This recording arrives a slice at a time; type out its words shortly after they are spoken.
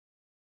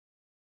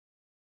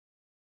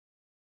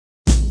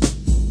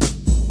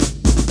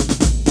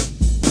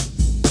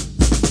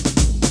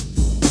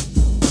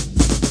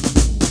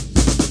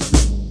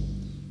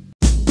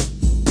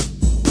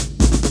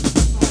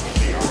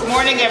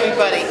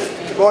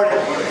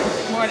morning.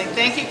 Good morning.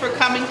 Thank you for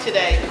coming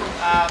today.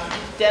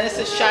 Dennis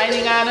is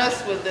shining on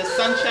us with the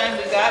sunshine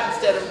we got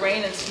instead of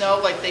rain and snow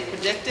like they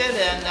predicted,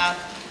 and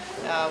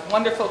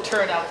wonderful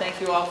turnout.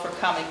 Thank you all for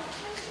coming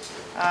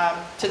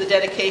to the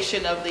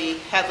dedication of the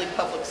Hadley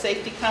Public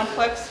Safety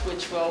Complex,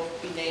 which will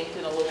be named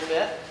in a little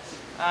bit.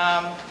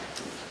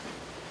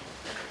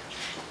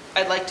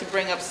 I'd like to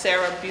bring up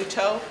Sarah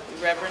Buteau,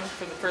 the Reverend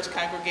from the First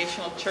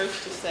Congregational Church,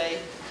 to say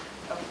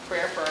a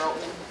prayer for our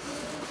opening.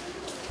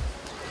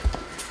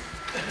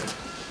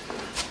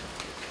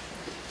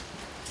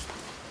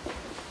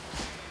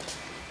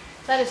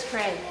 Let us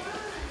pray.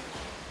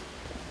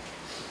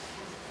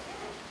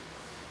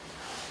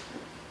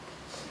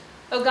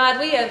 Oh God,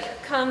 we have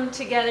come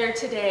together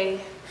today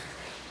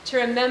to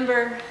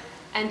remember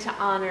and to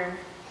honor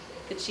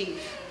the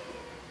Chief,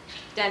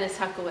 Dennis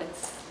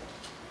Huckowitz,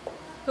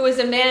 who is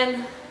a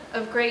man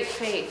of great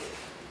faith.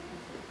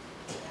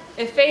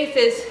 If faith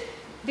is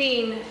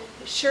being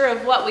sure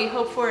of what we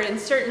hope for and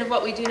certain of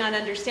what we do not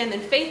understand, then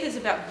faith is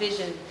about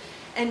vision.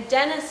 And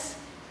Dennis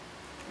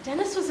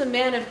was a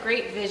man of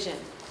great vision.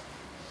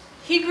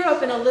 He grew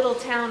up in a little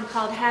town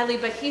called Hadley,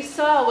 but he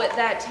saw what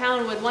that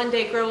town would one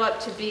day grow up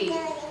to be.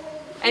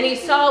 And he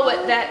saw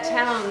what that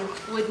town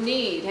would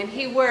need, and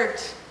he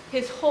worked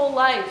his whole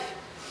life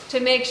to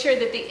make sure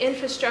that the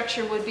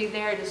infrastructure would be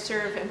there to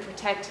serve and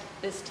protect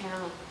this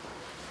town.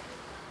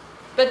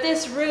 But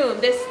this room,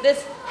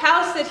 this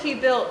house that he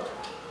built,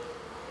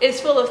 is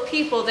full of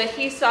people that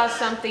he saw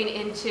something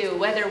into,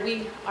 whether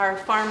we are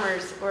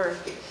farmers or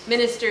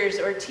ministers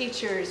or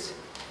teachers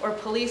or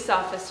police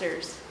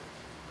officers.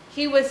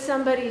 He was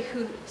somebody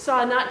who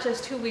saw not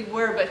just who we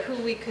were, but who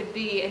we could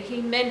be, and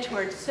he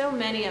mentored so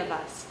many of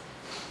us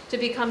to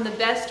become the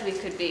best we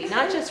could be,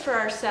 not just for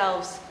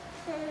ourselves,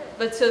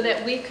 but so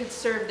that we could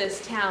serve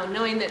this town,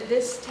 knowing that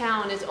this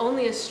town is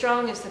only as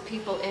strong as the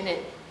people in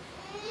it.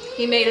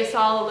 He made us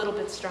all a little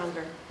bit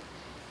stronger.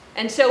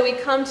 And so we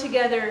come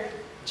together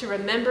to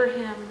remember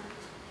him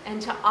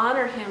and to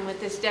honor him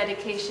with this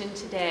dedication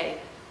today.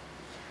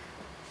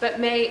 But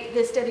may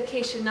this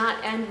dedication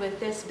not end with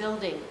this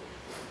building,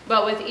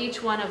 but with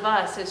each one of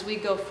us as we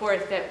go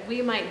forth, that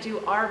we might do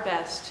our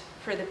best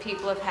for the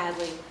people of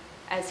Hadley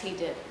as he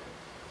did.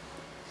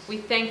 We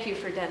thank you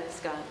for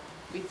Dennis, God.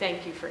 We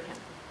thank you for him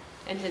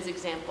and his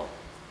example.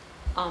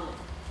 Amen.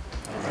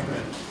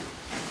 Amen.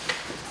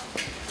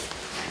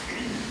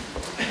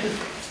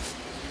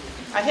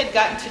 I had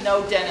gotten to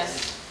know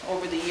Dennis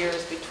over the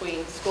years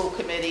between school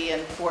committee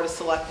and Board of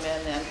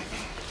Selectmen and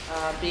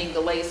being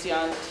the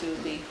liaison to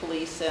the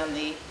police and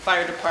the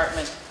fire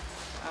department.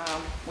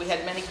 We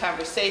had many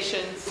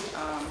conversations.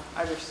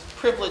 I was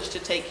privileged to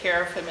take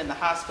care of him in the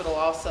hospital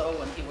also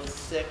when he was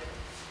sick.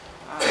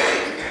 We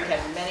had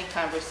many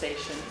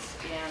conversations,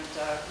 and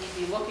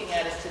he'd be looking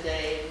at us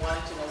today and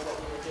wanting to know what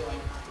we were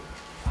doing.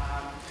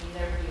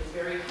 He was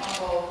very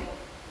humble,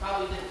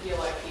 probably didn't feel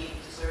like he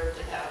deserved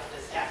to have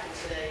this happen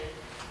today.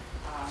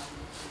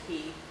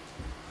 He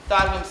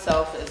thought of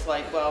himself as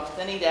like, well,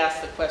 then he'd ask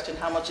the question,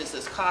 how much is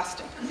this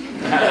costing? He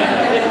was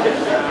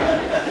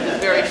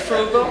very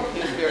frugal.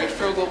 He was very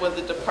frugal with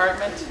the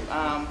department,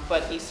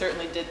 but he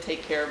certainly did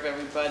take care of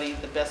everybody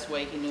the best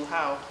way he knew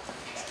how.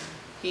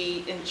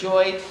 He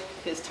enjoyed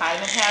his time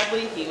in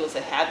Hadley. He was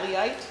a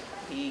Hadleyite.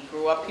 He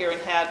grew up here in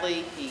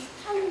Hadley. He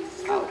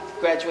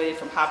graduated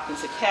from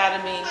Hopkins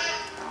Academy.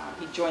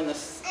 He joined the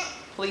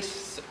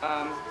police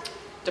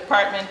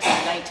department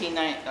in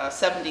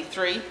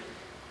 1973.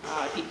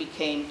 He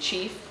became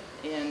chief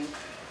in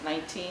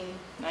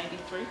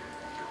 1993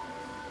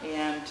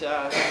 and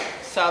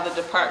saw the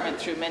department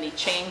through many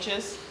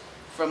changes,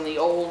 from the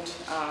old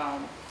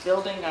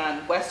building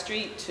on West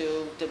Street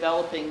to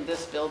developing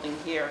this building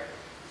here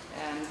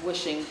and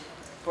wishing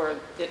for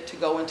it to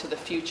go into the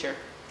future.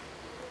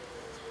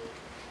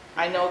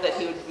 I know that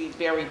he would be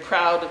very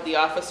proud of the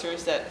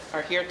officers that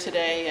are here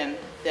today and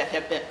that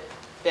have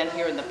been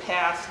here in the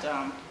past.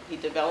 He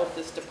developed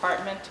this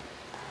department,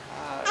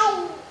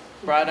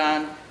 brought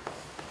on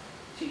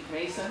Chief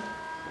Mason,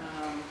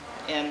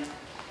 and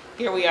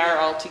here we are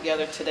all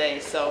together today.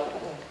 So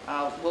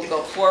we'll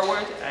go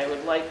forward. I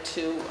would like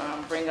to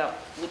bring up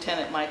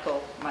Lieutenant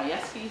Michael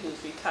Majewski,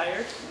 who's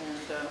retired, and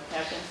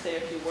have him say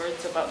a few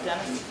words about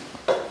Dennis.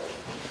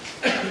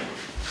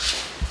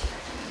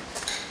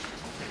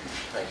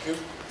 Thank you.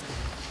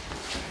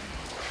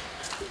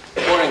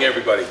 Good morning,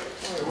 everybody.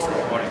 Good morning.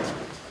 Good morning.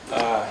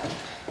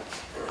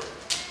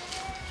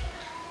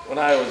 When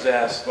I was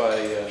asked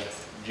by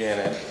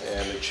Janet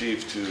and the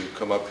chief to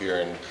come up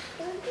here and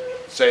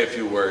say a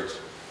few words,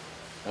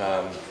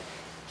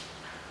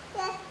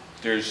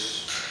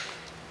 there's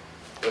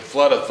a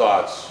flood of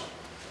thoughts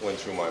went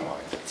through my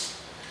mind.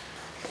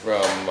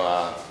 From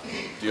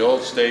the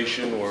old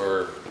station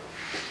where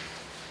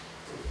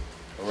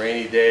a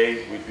rainy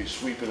day we'd be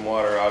sweeping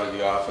water out of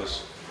the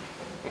office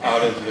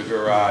out into the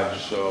garage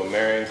so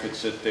Marion could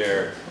sit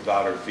there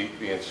without her feet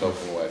being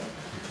soaking wet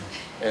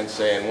and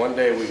saying, one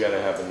day we got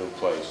to have a new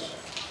place.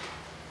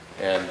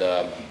 And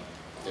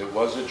it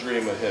was a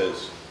dream of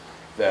his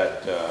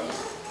that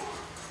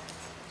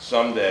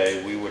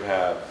someday we would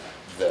have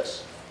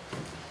this.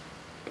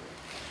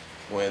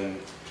 When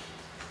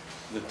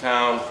the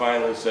town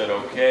finally said,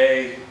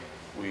 okay,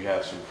 we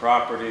have some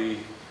property,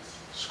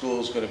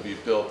 school's going to be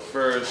built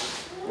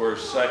first, we're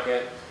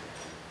second,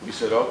 we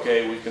said,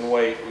 okay, we can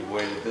wait. We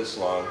waited this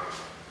long.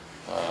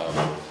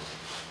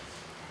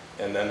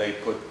 And then they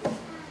put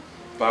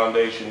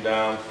foundation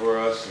down for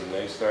us and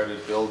they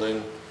started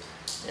building.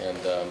 And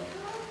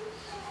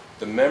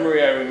the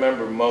memory I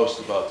remember most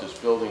about this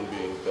building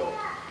being built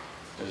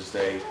is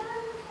they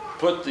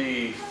put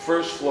the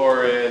first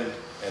floor in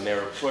and they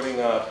were putting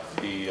up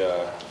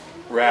the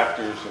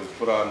rafters and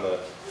put on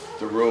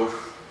the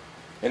roof.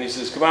 And he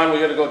says, come on, we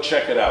got to go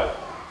check it out.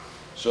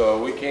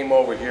 So we came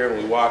over here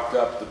and we walked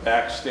up the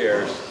back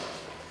stairs.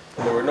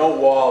 And there were no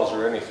walls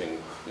or anything.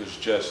 It was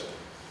just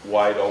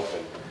wide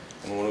open.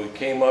 And when we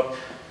came up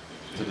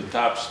to the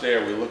top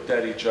stair, we looked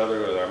at each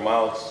other with our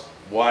mouths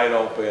wide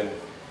open,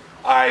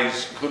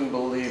 eyes couldn't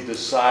believe the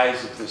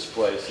size of this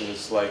place. And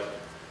it's like,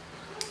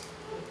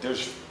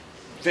 there's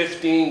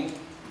 15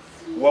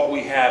 what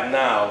we have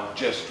now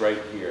just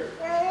right here.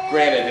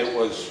 Granted, it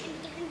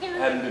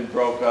hadn't been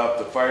broke up.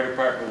 The fire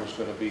department was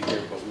going to be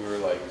here, but we were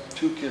like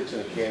 2 kids in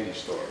a candy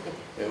store.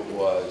 It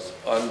was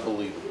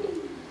unbelievable.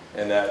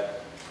 And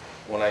that,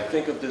 when I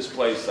think of this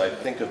place, I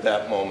think of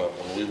that moment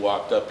when we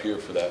walked up here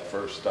for that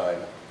first time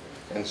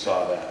and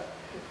saw that.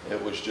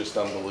 It was just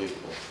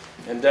unbelievable.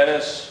 And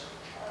Dennis,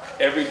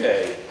 every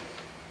day,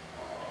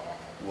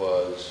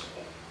 was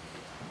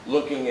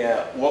looking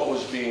at what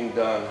was being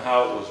done,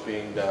 how it was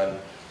being done,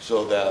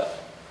 so that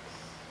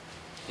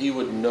he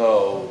would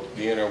know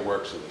the inner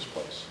works of this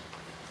place,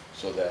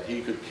 so that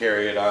he could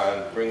carry it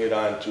on, bring it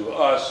on to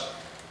us,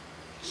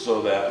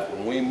 so that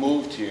when we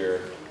moved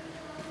here,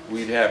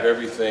 we'd have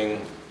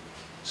everything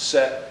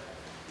set,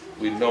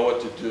 we'd know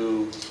what to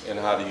do and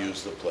how to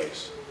use the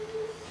place.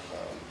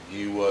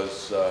 He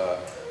was,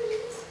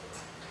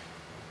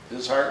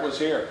 his heart was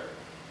here.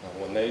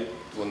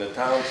 When the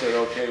town said,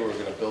 okay, we're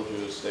going to build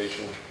you a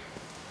station,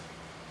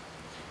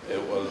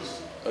 it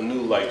was a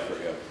new light for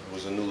him. It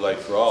was a new light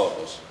for all of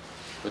us.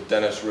 But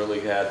Dennis really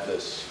had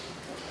this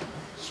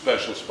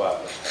special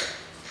spot in his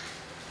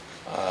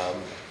heart.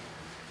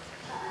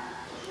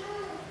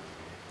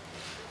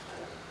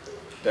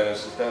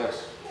 Dennis is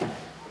Dennis.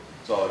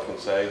 That's all I can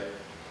say.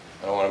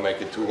 I don't want to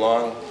make it too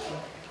long.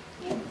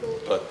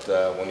 But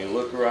when you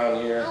look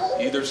around here,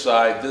 either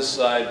side, this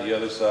side, the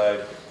other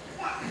side,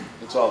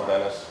 it's all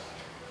Dennis.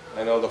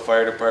 I know the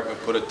fire department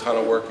put a ton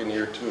of work in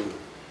here too,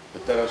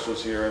 but Dennis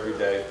was here every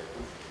day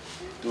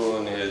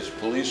doing his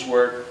police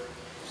work,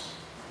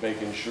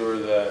 making sure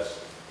that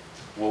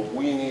what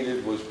we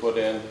needed was put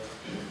in,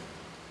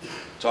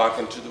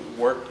 talking to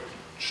work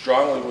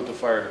strongly with the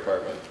fire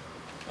department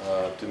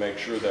to make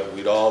sure that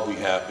we'd all be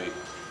happy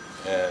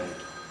and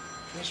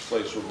this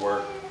place would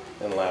work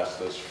and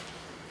last us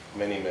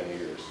many, many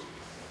years.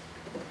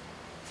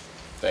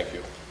 Thank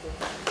you.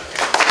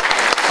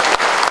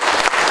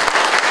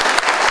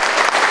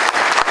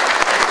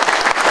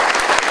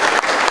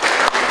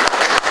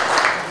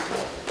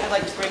 I'd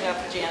like to bring up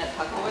Janet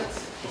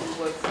Huckowitz,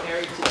 who was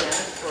married to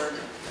Dennis for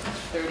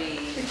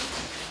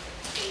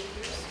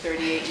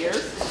 38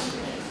 years.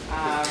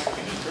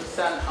 Her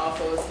son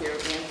also is here,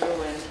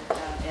 Andrew and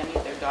Emmy,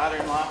 their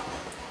daughter-in-law.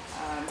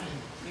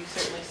 You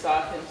certainly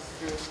saw him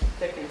through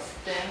thick and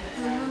thin,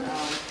 and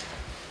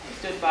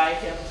stood by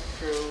him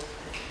through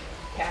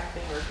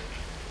calving or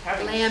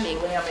lambing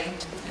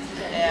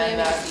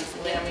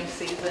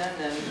season,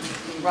 and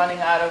running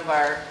out of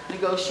our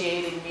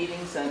negotiating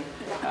meetings and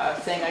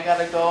saying, I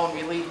gotta go and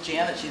relieve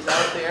Janet, she's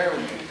out there,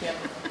 and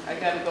I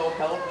gotta go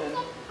help, and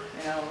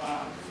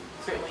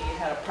certainly you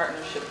had a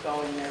partnership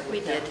going there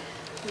with him.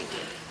 We did.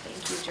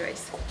 Thank you,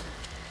 Joyce.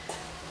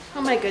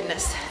 Oh my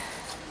goodness.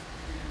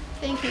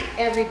 Thank you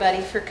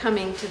everybody for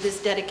coming to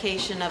this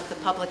dedication of the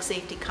public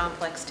safety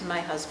complex to my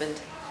husband.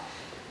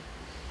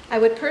 I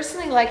would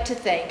personally like to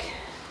thank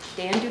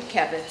Dan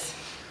Dukevitz,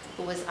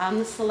 who was on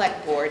the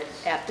select board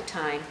at the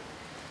time,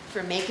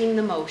 for making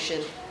the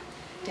motion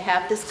to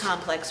have this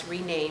complex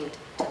renamed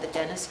to the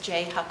Dennis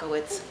J.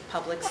 Huckowitz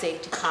Public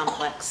Safety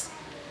Complex,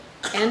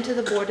 and to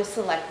the Board of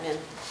Selectmen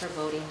for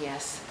voting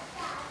yes.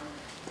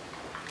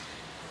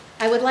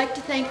 I would like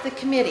to thank the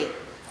committee,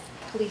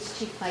 Police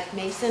Chief Mike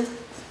Mason,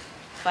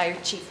 Fire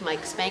Chief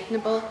Mike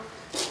Spanknable,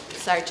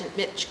 Sergeant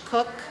Mitch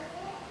Cook,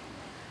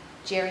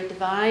 Jerry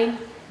Devine,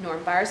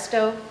 Norm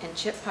Barstow, and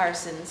Chip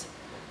Parsons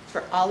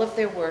for all of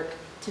their work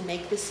to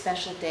make this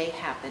special day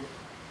happen.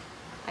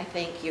 I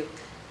thank you.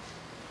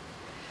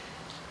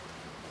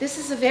 This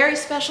is a very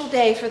special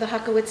day for the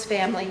Huckowitz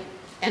family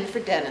and for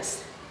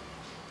Dennis.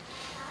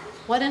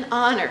 What an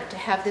honor to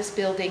have this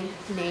building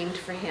named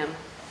for him.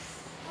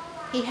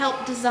 He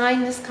helped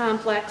design this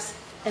complex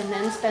and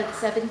then spent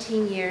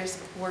 17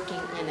 years working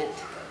in it.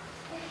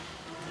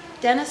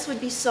 Dennis would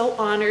be so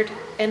honored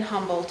and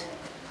humbled,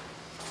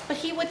 but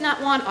he would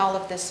not want all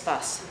of this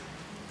fuss.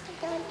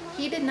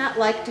 He did not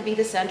like to be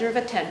the center of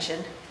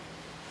attention,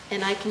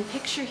 and I can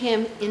picture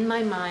him in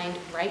my mind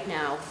right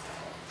now,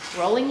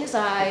 rolling his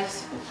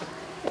eyes,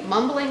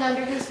 mumbling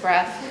under his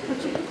breath,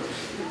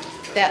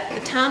 that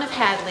the town of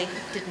Hadley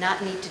did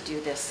not need to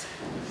do this.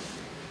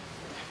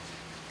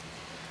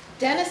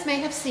 Dennis may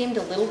have seemed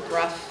a little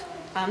gruff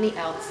on the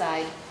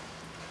outside,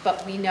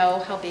 but we know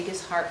how big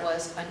his heart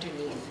was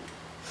underneath.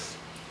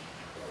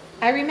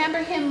 I remember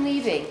him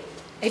leaving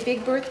a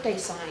big birthday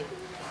sign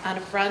on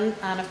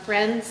a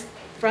friend's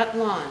front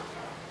lawn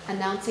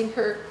announcing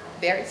her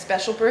very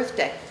special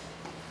birthday.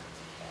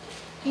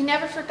 He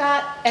never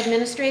forgot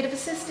Administrative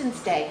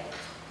Assistants Day.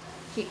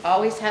 He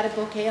always had a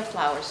bouquet of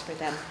flowers for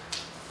them.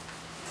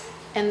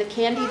 And the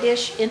candy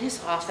dish in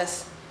his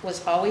office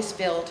was always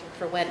filled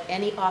for when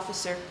any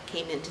officer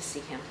came in to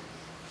see him.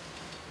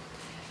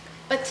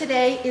 But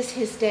today is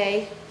his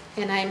day,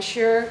 and I'm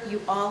sure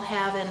you all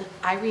have an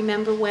I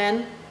remember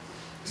when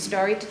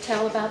story to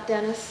tell about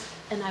Dennis,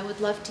 and I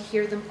would love to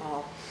hear them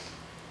all.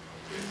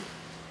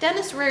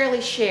 Dennis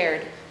rarely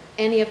shared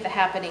any of the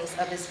happenings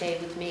of his day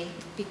with me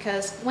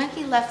because when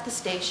he left the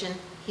station,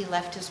 he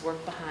left his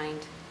work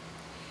behind.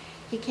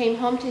 He came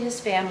home to his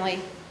family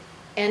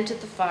and to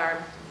the farm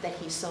that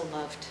he so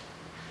loved.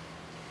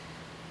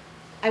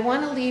 I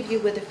want to leave you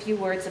with a few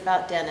words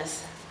about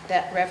Dennis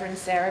that Reverend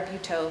Sarah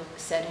Buteau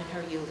said in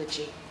her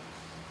eulogy.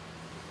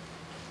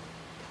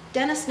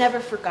 Dennis never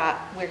forgot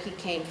where he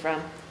came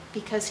from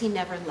because he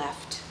never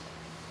left.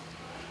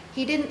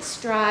 He didn't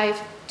strive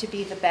to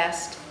be the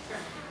best.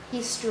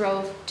 He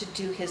strove to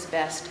do his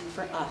best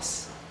for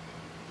us,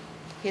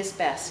 his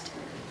best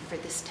for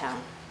this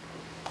town.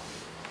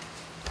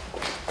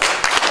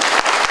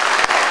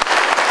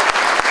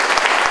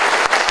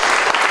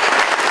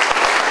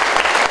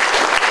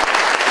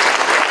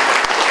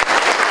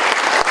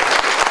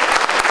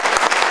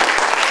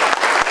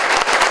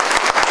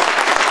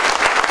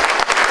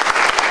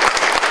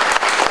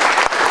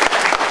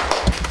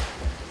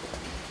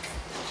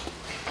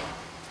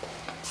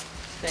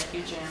 Thank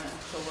you, Janet.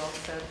 So well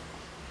said.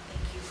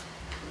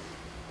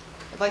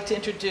 I'd like to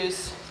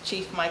introduce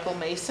Chief Michael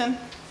Mason.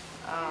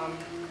 I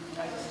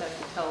just have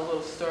to tell a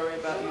little story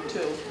about you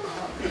too.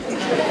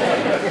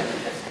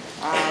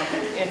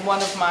 In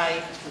one of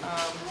my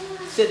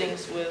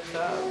sittings with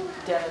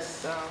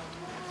Dennis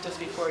just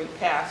before he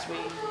passed, we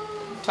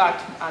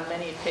talked on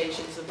many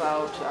occasions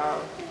about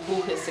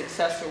who his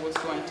successor was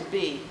going to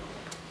be.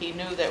 He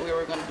knew that we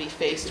were going to be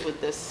faced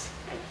with this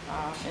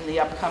in the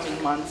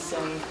upcoming months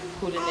and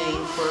who to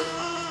name for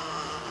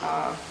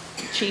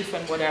chief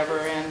and whatever,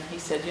 and he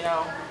said, you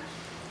know,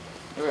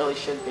 it really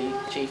should be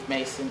Chief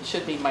Mason, it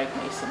should be Mike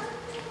Mason.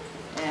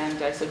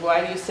 And I said,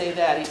 why do you say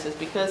that? He says,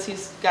 because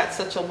he's got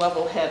such a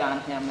level head on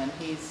him, and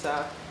he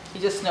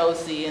just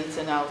knows the ins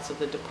and outs of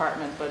the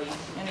department, but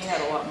he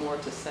had a lot more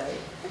to say.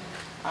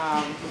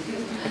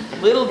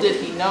 Little did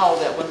he know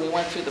that when we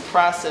went through the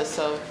process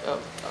of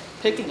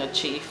picking a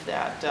chief,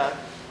 that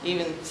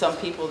even some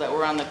people that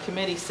were on the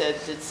committee said,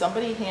 did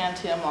somebody hand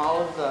him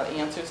all of the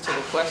answers to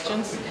the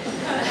questions?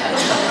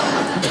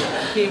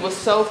 He was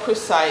so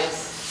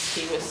precise.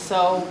 He was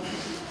so,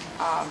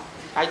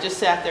 I just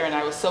sat there and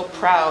I was so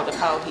proud of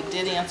how he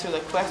did answer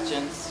the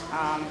questions,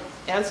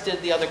 as did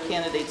the other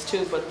candidates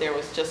too, but there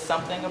was just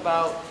something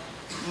about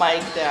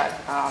Mike that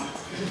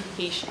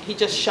he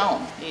just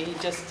shone. He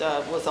just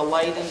was a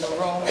light in the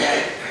room.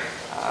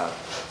 And,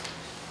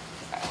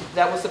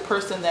 that was the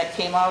person that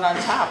came out on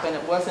top, and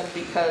it wasn't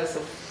because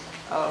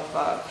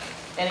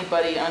of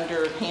anybody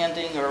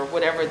underhanding or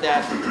whatever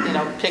that, you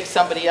know, picked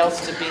somebody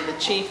else to be the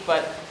chief,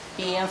 but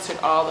he answered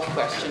all the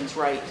questions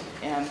right.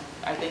 And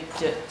I think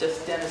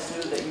just Dennis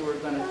knew that you were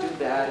going to do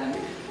that, and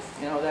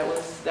you know, that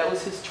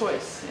was his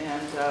choice.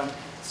 And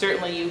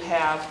certainly you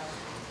have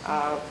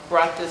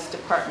brought this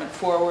department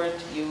forward.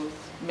 You've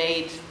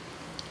made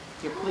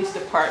your police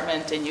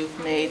department and you've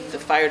made the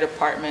fire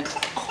department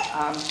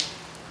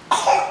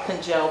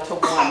congeal to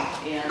one,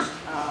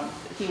 and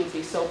he would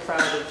be so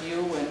proud of you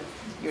and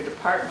your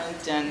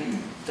department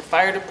and the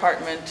fire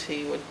department.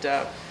 He would,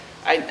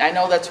 I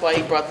know that's why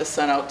he brought the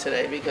sun out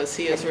today, because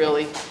he is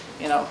really,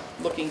 you know,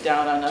 looking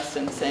down on us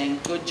and saying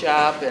good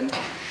job and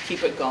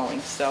keep it going.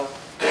 So,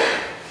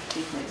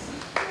 Chief Mason.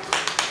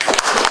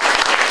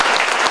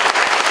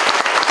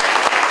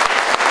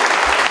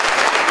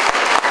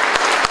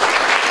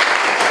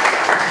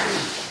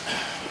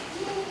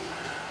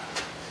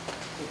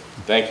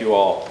 Thank you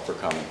all for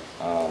coming.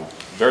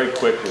 Very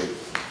quickly,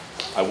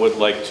 I would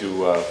like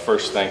to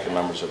first thank the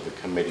members of the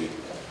committee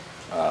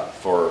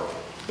for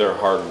their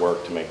hard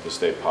work to make this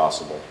day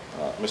possible.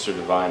 Mr.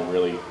 Devine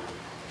really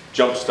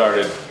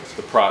jump-started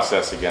the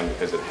process again,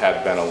 because it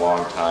had been a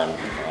long time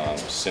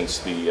since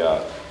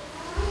the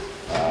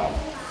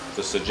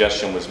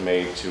suggestion was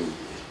made to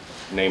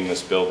name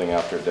this building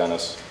after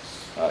Dennis.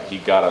 He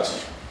got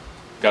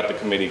the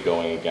committee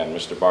going again.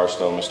 Mr.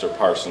 Barstow, Mr.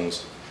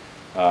 Parsons,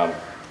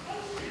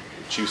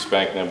 Chief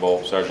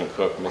Spanknibble, Sergeant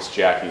Cook, Miss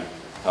Jackie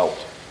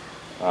helped.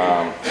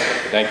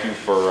 Thank you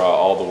for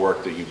all the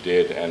work that you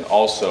did, and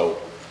also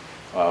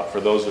for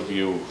those of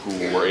you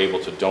who were able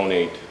to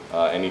donate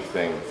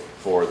anything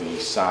for the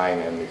sign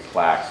and the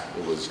plaque.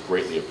 It was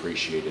greatly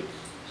appreciated.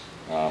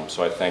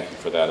 So I thank you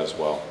for that as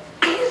well.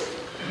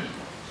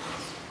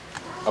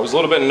 I was a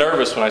little bit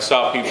nervous when I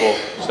saw people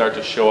start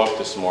to show up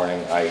this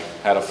morning. I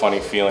had a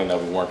funny feeling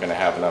that we weren't going to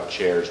have enough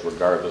chairs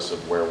regardless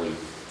of where we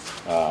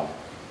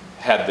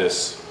had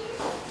this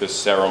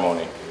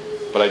ceremony.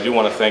 But I do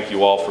want to thank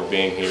you all for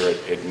being here.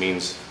 It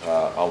means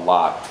a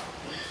lot,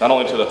 not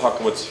only to the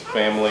Huckowitz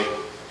family,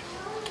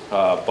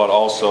 but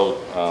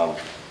also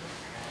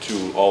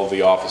to all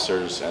the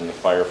officers and the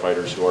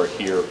firefighters who are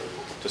here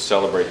to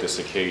celebrate this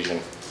occasion.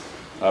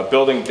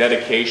 Building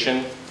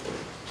dedication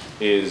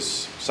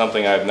is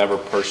something I've never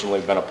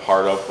personally been a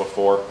part of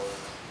before,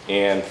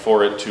 and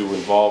for it to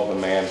involve the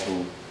man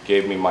who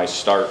gave me my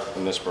start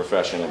in this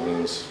profession, it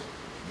means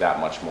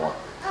that much more.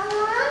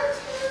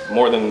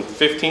 More than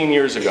 15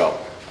 years ago,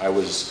 I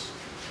was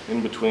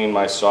in between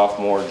my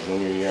sophomore,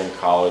 junior year in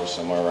college,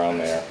 somewhere around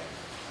there,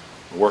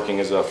 working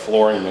as a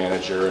flooring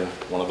manager in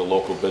one of the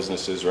local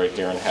businesses right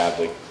here in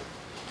Hadley.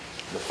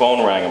 The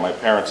phone rang at my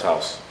parents'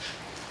 house.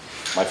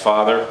 My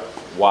father,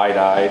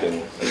 wide-eyed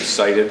and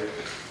excited,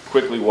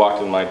 quickly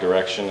walked in my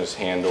direction, his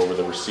hand over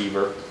the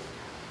receiver,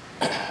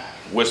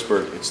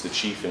 whispered, "It's the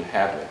chief in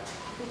Hadley."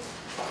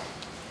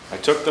 I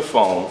took the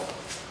phone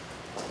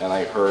and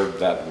I heard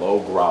that low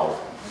growl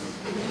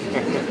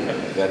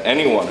that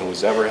anyone who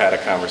has ever had a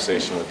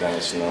conversation with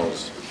Dennis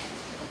knows.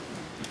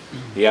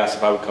 He asked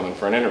if I would come in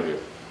for an interview.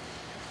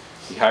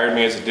 He hired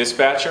me as a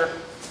dispatcher,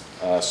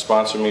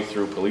 sponsored me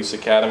through police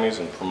academies,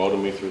 and promoted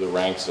me through the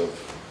ranks of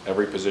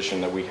every position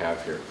that we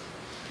have here.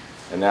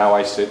 And now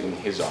I sit in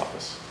his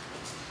office.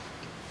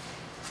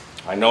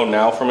 I know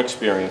now from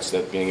experience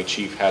that being a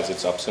chief has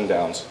its ups and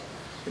downs.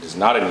 It is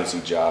not an easy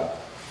job.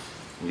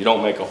 You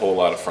don't make a whole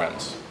lot of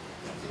friends.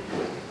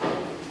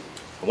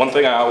 The one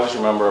thing I always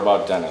remember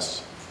about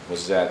Dennis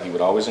was that he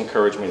would always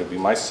encourage me to be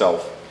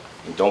myself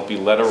and don't be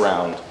led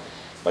around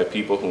by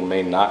people who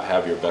may not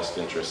have your best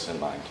interests in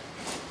mind.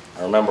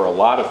 I remember a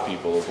lot of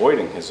people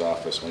avoiding his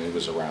office when he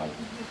was around.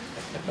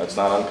 That's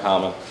not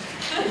uncommon.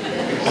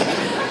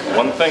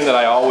 One thing that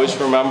I always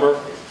remember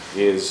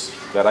is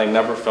that I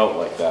never felt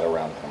like that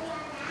around him.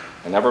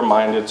 I never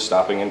minded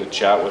stopping in to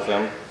chat with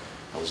him.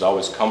 I was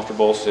always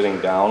comfortable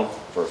sitting down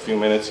for a few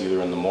minutes,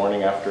 either in the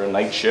morning after a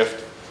night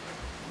shift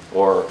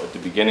or at the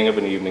beginning of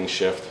an evening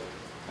shift.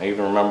 I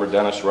even remember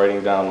Dennis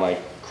writing down my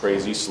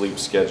crazy sleep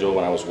schedule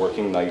when I was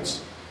working nights,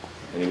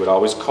 and he would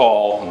always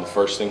call, and the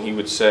first thing he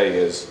would say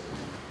is,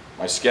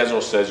 "My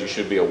schedule says you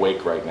should be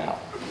awake right now."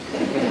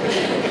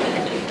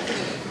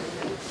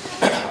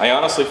 I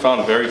honestly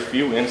found very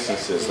few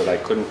instances that I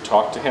couldn't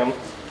talk to him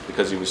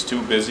because he was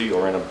too busy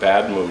or in a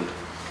bad mood,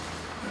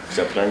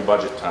 except during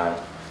budget time,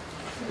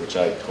 which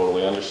I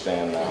totally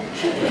understand now.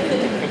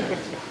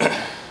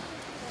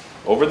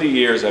 Over the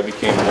years, I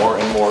became more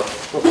and more...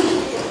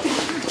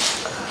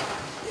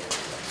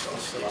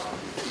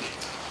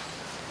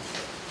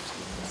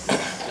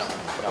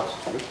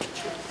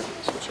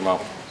 Switch him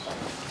out.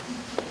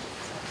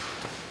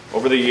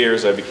 Over the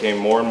years, I became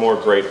more and more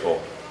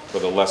grateful for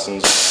the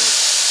lessons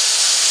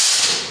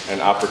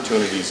and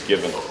opportunities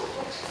given.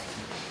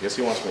 I guess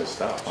he wants me to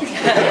stop.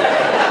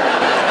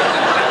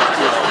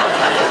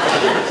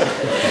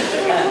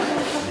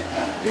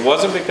 It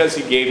wasn't because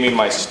he gave me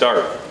my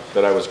start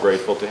that I was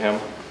grateful to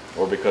him,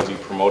 or because he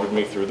promoted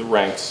me through the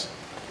ranks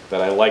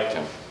that I liked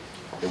him.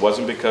 It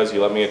wasn't because he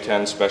let me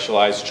attend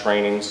specialized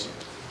trainings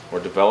or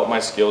develop my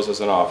skills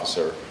as an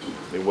officer.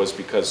 It was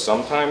because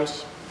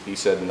sometimes he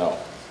said no.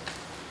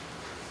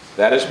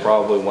 That is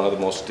probably one of the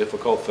most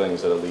difficult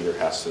things that a leader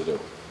has to do.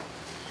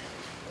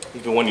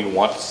 Even when you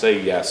want to say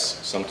yes,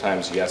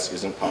 sometimes yes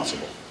isn't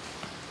possible.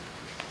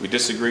 We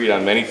disagreed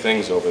on many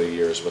things over the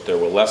years, but there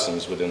were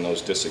lessons within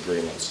those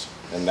disagreements.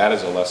 And that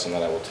is a lesson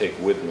that I will take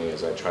with me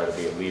as I try to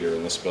be a leader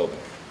in this building.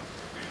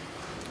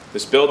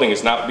 This building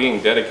is not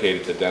being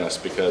dedicated to Dennis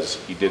because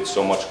he did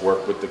so much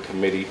work with the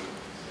committee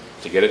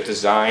to get it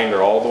designed,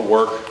 or all the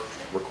work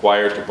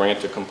required to bring it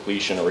to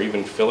completion, or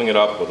even filling it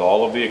up with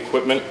all of the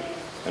equipment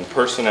and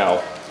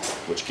personnel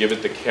which give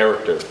it the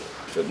character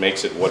that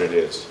makes it what it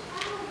is.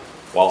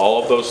 While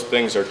all of those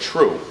things are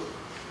true,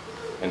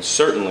 and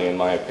certainly, in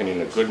my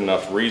opinion, a good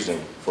enough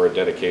reason for a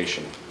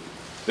dedication,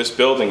 this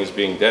building is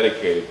being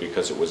dedicated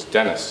because it was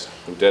Dennis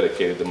who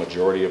dedicated the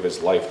majority of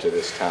his life to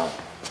this town.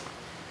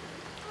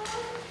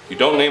 You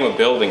don't name a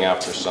building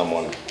after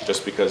someone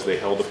just because they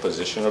held a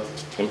position of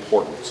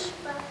importance.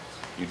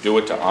 You do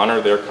it to honor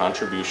their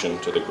contribution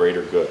to the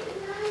greater good.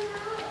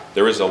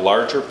 There is a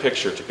larger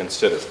picture to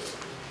consider.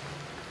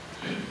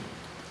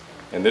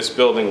 And this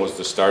building was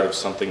the start of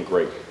something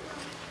great,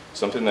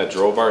 something that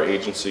drove our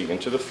agency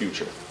into the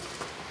future.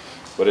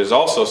 But it is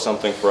also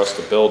something for us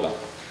to build on.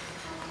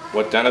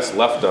 What Dennis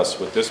left us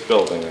with this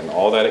building and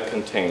all that it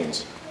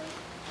contains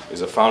is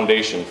a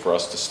foundation for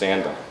us to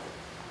stand on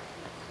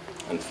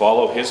and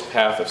follow his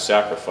path of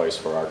sacrifice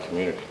for our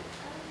community.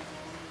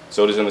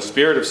 So it is in the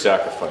spirit of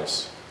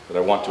sacrifice that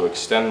I want to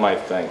extend my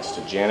thanks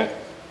to Janet,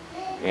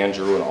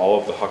 Andrew, and all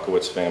of the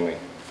Huckowitz family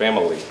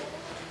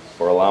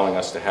for allowing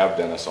us to have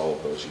Dennis all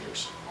of those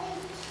years.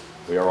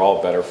 We are all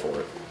better for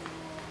it.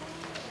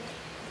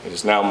 It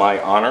is now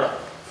my honor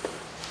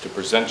to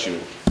present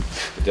you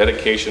the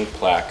dedication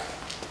plaque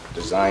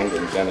designed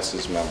in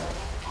Dennis's memory.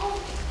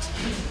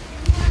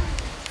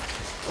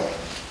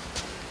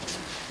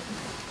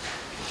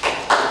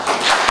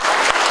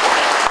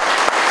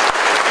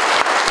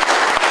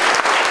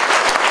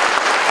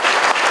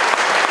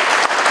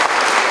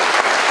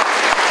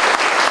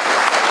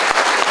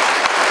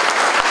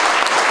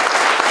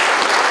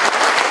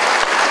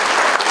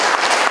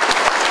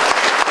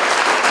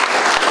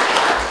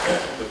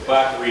 The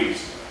plaque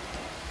reads,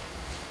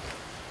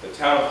 "The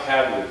town of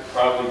Hadley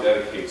proudly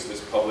dedicates this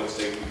public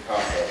safety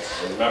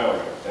complex in memory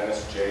of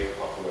Dennis J.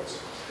 Huckowitz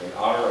in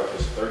honor of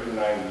his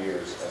 39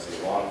 years as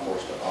a law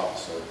enforcement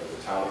officer for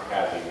the town of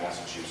Hadley,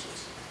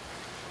 Massachusetts.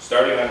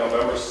 Starting on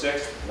November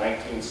 6,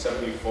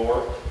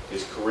 1974,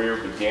 his career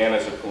began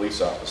as a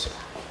police officer.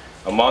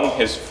 Among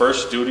his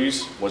first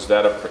duties was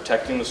that of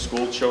protecting the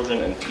school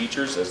children and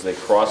teachers as they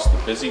crossed the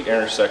busy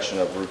intersection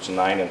of routes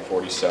 9 and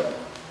 47.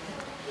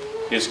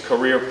 His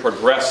career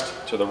progressed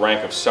to the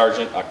rank of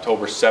sergeant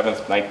October 7,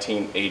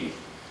 1980,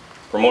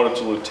 promoted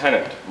to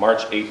lieutenant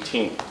March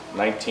 18,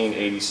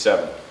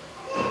 1987,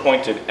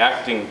 appointed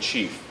acting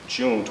chief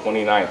June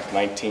 29,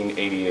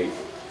 1988,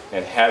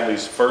 and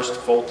Hadley's first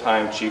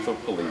full-time chief of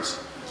police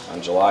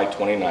on July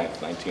 29,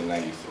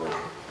 1993.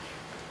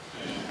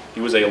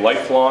 He was a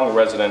lifelong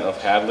resident of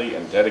Hadley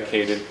and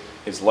dedicated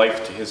his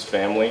life to his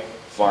family,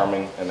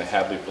 farming, and the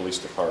Hadley Police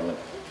Department,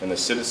 and the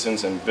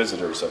citizens and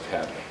visitors of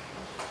Hadley.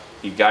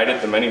 He guided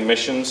the many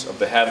missions of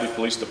the Hadley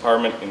Police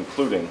Department,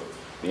 including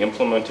the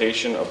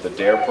implementation of the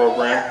DARE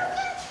program,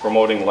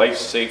 promoting life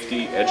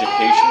safety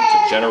education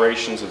to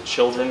generations of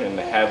children in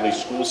the Hadley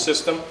school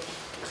system,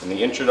 and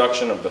the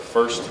introduction of the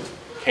first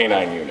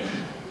K-9 unit.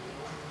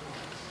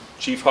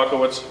 Chief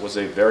Huckowitz was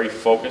a very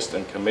focused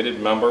and committed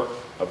member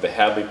of the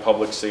Hadley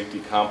Public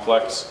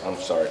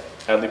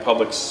Hadley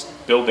Public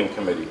Building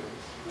Committee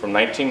from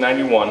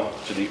 1991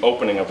 to the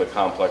opening of the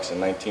complex in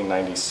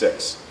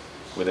 1996,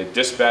 with a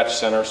dispatch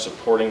center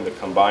supporting the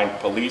combined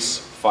police,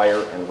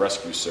 fire, and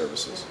rescue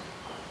services.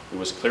 It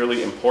was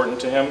clearly important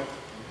to him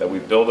that we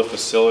build a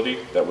facility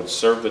that would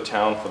serve the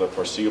town for the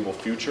foreseeable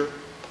future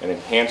and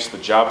enhance the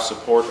job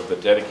support of the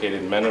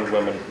dedicated men and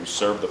women who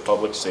serve the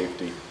public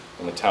safety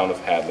in the town of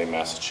Hadley,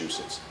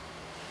 Massachusetts.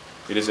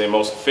 It is a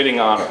most fitting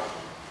honor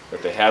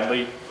that the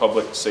Hadley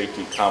Public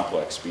Safety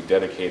Complex be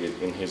dedicated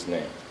in his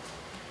name.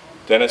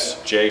 Dennis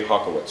J.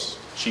 Huckowitz,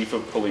 Chief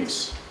of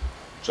Police,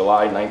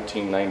 July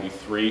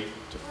 1993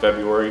 to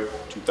February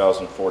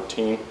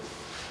 2014.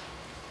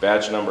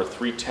 Badge number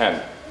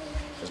 310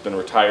 has been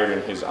retired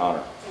in his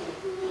honor.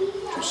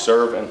 To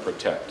serve and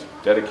protect,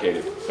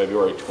 dedicated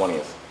February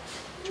 20th,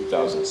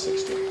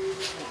 2016.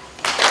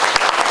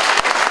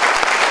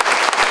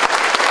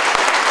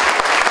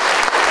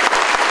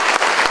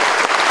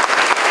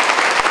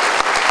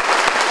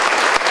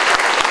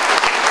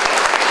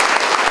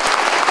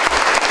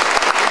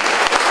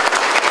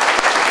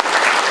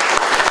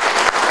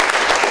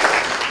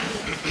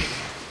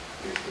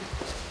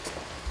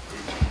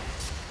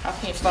 How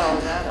can you follow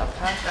that up,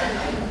 huh?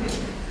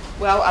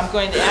 Well, I'm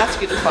going to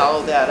ask you to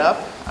follow that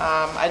up.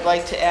 I'd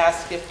like to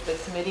ask if the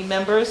committee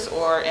members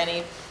or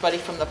anybody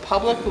from the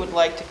public who would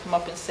like to come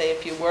up and say a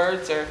few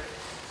words or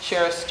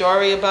share a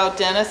story about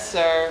Dennis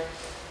or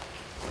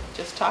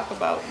just talk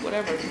about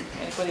whatever.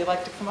 Anybody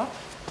like to come up?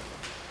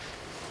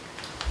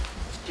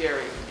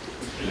 Jerry.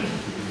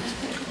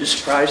 You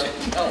surprised?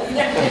 Oh.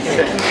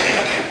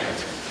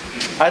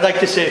 I'd like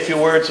to say a few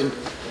words, and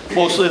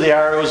mostly they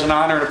are. It was an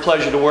honor and a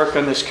pleasure to work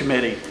on this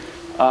committee.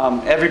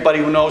 Everybody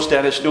who knows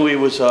Dennis knew he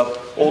was an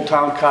Old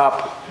Town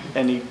cop,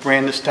 and he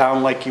ran this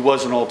town like he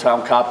was an Old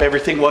Town cop.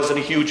 Everything wasn't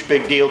a huge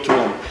big deal to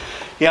him.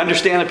 He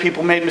understood that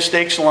people made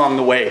mistakes along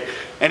the way,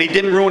 and he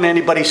didn't ruin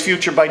anybody's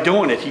future by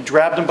doing it. He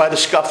grabbed them by the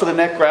scuff of the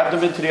neck, grabbed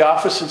them into the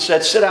office, and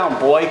said, "Sit down,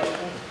 boy.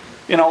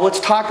 You know, let's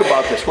talk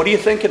about this. What are you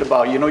thinking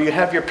about? You know, you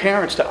have your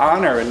parents to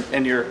honor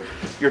and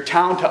your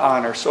town to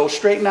honor. So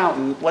straighten out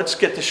and let's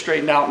get this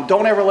straightened out. And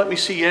don't ever let me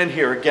see you in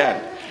here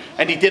again."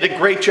 And he did a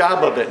great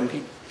job of it. And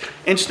he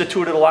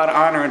instituted a lot of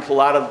honor into a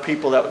lot of the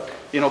people that,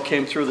 you know,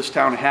 came through this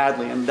town of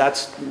Hadley. And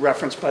that's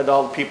referenced by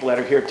all the people that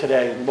are here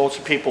today. And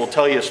most people will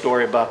tell you a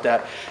story about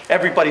that.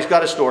 Everybody's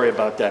got a story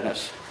about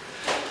Dennis.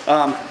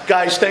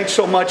 Guys, thanks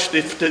so much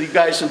to you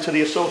guys and to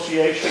the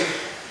association,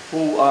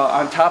 who,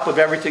 on top of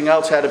everything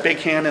else, had a big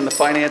hand in the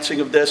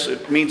financing of this.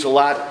 It means a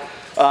lot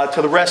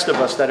to the rest of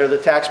us that are the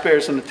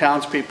taxpayers and the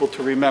townspeople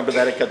to remember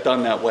that it got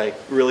done that way.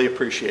 Really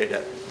appreciate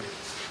it.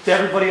 To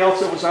everybody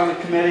else that was on the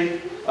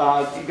committee,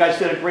 you guys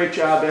did a great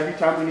job. Every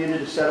time we needed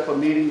to set up a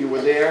meeting, you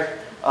were there.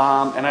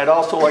 And I'd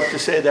also like to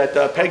say that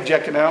Peg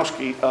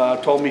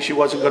Jekanowski told me she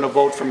wasn't going to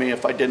vote for me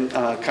if I didn't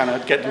kind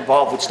of get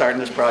involved with starting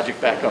this project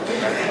back up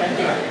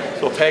again.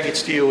 So Peg,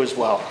 it's to you as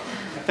well.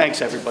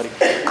 Thanks, everybody.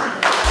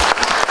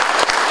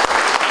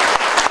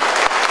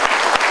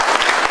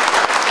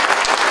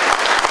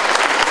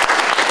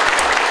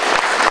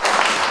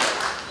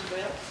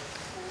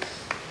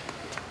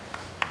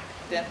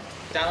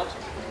 Donald?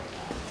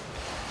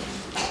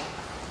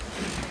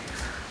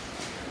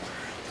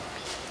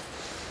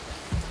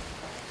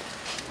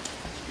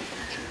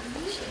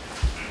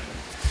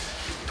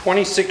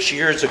 26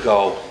 years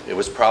ago, it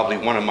was probably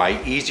one of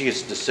my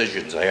easiest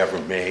decisions I ever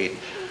made.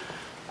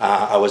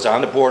 I was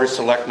on the Board of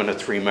Selectmen, a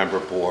 3-member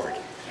board,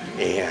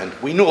 and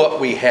we knew what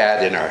we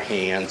had in our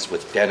hands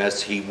with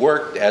Dennis. He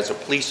worked as a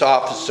police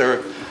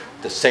officer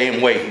the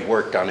same way he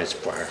worked on his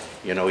farm.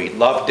 You know, he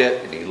loved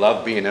it, and he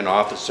loved being an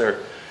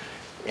officer.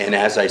 And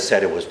as I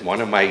said, it was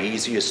one of my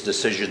easiest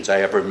decisions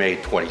I ever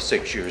made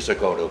 26 years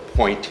ago to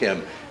appoint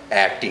him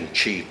acting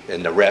chief,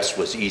 and the rest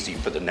was easy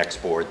for the next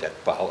board that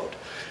followed.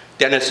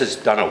 Dennis has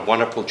done a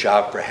wonderful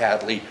job for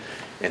Hadley,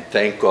 and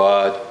thank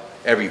God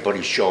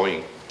everybody's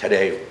showing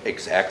today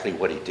exactly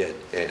what he did.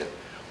 And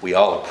we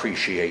all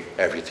appreciate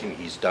everything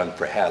he's done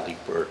for Hadley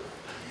for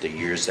the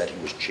years that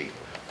he was chief.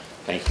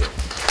 Thank you.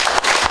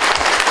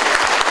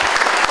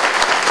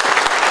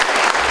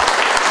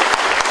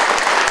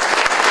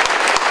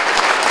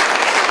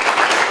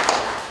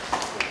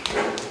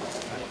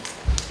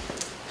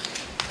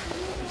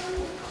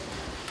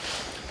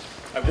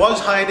 I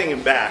was hiding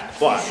in back,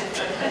 but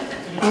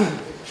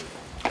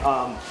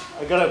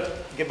I gotta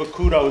give a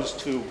kudos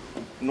to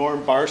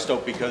Norm Barstow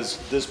because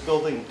this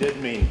building did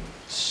mean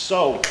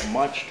so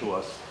much to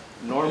us.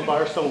 Norm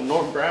Barstow and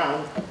Norm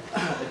Brown,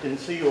 I didn't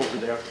see you over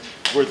there,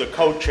 were the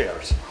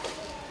co-chairs.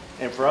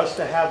 And for us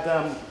to have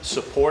them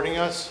supporting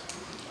us,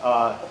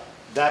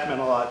 that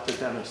meant a lot to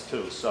Dennis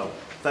too. So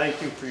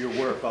thank you for your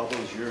work all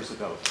those years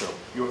ago. So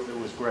it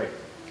was great.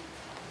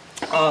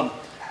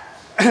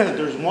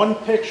 There's one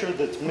picture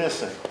that's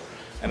missing,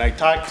 and I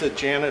talked to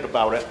Janet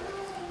about it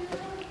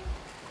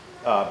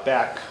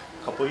back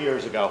a couple of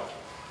years ago.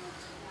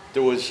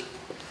 There was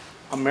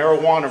a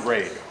marijuana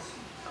raid.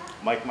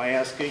 Mike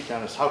Majewski,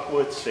 Dennis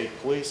Huckowitz, State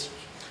Police,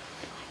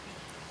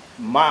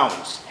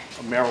 mounds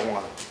of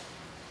marijuana,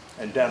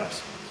 and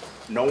Dennis.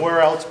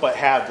 Nowhere else but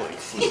Hadley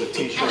was the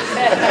t-shirt.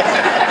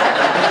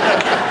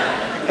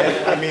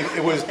 I mean,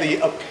 it was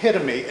the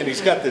epitome, and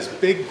he's got this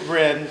big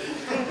grin,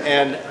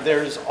 and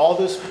there's all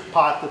this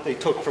pot that they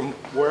took from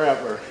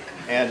wherever,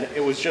 and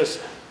it was just,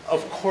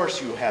 of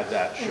course you had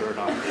that shirt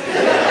on.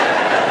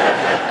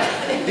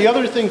 The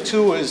other thing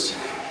too is,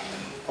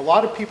 a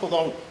lot of people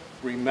don't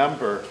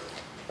remember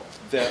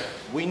that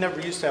we never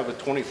used to have a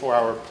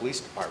 24-hour police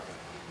department.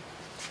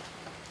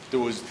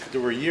 There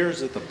were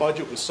years that the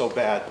budget was so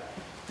bad,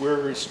 we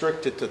were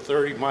restricted to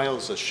 30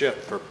 miles a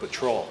shift for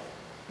patrol.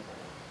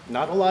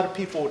 Not a lot of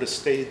people would have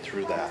stayed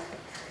through that.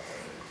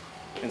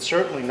 And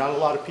certainly not a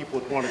lot of people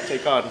would want to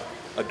take on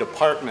a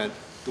department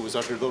that was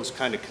under those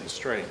kind of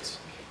constraints.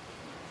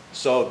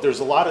 So there's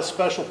a lot of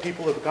special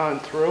people that have gone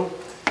through,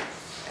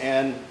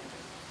 and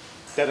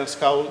Dennis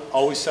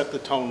always set the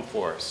tone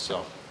for us.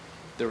 So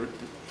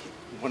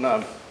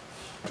when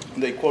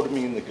they quoted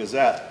me in the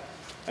Gazette,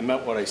 I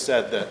meant what I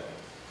said, that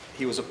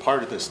he was a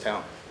part of this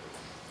town.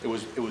 It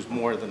was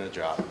more than a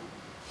job.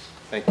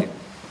 Thank you.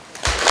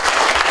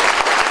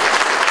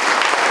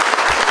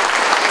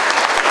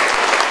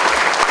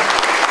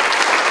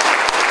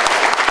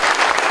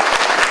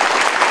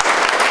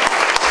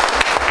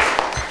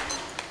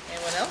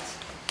 Anyone else?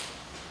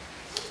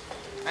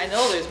 I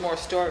know there's more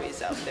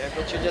stories out there,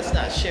 but you're just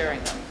not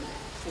sharing them.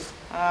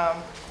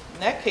 In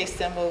that case,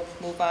 then we'll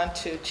move on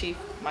to Chief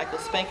Michael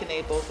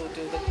Spankenable, who'll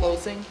do the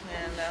closing.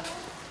 And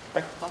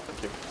thank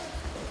you.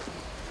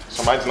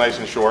 So mine's nice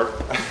and short.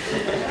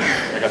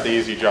 I got the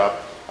easy job.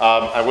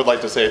 I would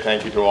like to say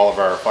thank you to all of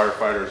our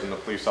firefighters and the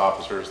police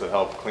officers that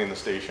helped clean the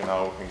station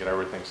out and get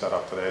everything set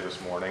up today, this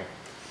morning.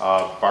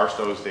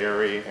 Barstow's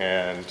Dairy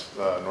and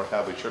North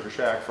Hadley Sugar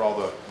Shack for all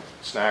the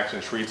snacks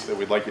and treats that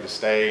we'd like you to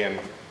stay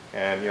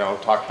and you know,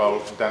 talk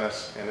about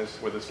Dennis and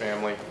with his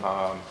family.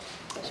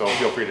 So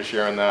feel free to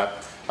share in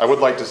that. I would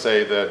like to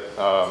say that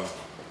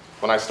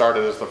when I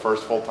started as the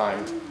first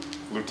full-time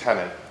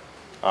lieutenant,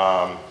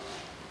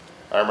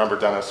 I remember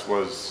Dennis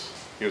was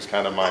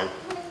kind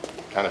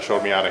of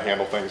showed me how to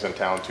handle things in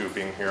town too,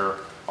 being here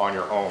on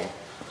your own.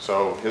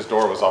 So his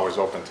door was always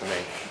open to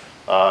me.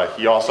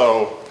 He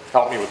also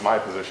helped me with my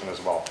position as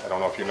well. I don't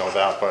know if you know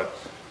that, but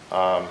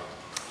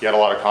he had a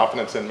lot of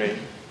confidence in me,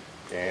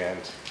 and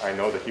I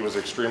know that he was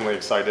extremely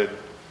excited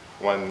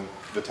when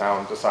the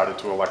town decided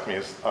to elect me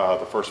as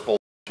the first full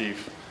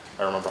chief.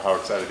 I remember how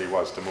excited he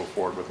was to move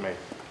forward with me,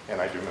 and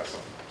I do miss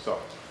him. So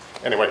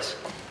anyways,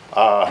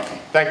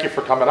 thank you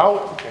for coming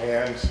out,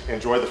 and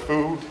enjoy the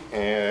food,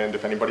 and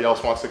if anybody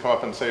else wants to come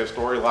up and say a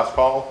story, last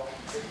call.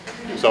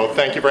 So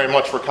thank you very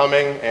much for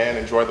coming, and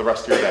enjoy the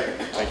rest of your day.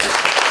 Thank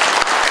you.